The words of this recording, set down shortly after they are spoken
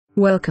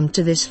Welcome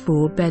to this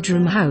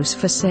 4-bedroom house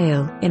for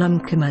sale in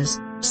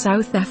Umkomaas,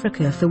 South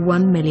Africa for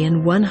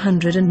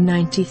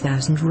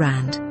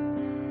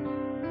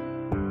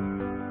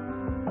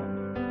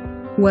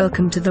R1,190,000.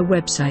 Welcome to the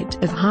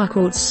website of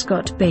Harcourt's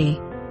Scott Bay,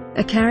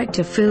 a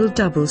character-filled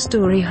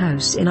double-story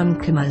house in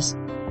Umkomaas.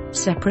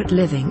 Separate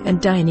living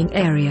and dining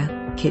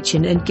area,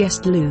 kitchen and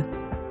guest loo.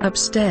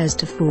 Upstairs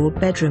to 4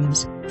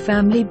 bedrooms,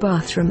 family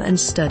bathroom and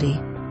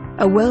study.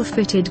 A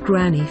well-fitted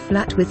granny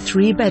flat with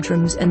 3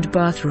 bedrooms and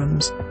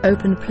bathrooms,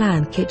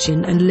 open-plan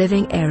kitchen and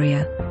living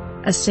area.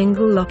 A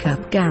single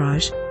lock-up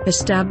garage,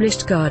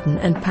 established garden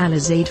and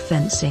palisade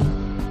fencing.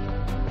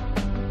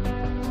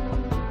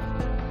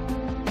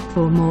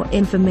 For more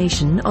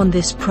information on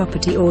this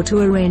property or to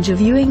arrange a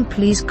viewing,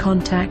 please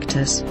contact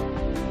us.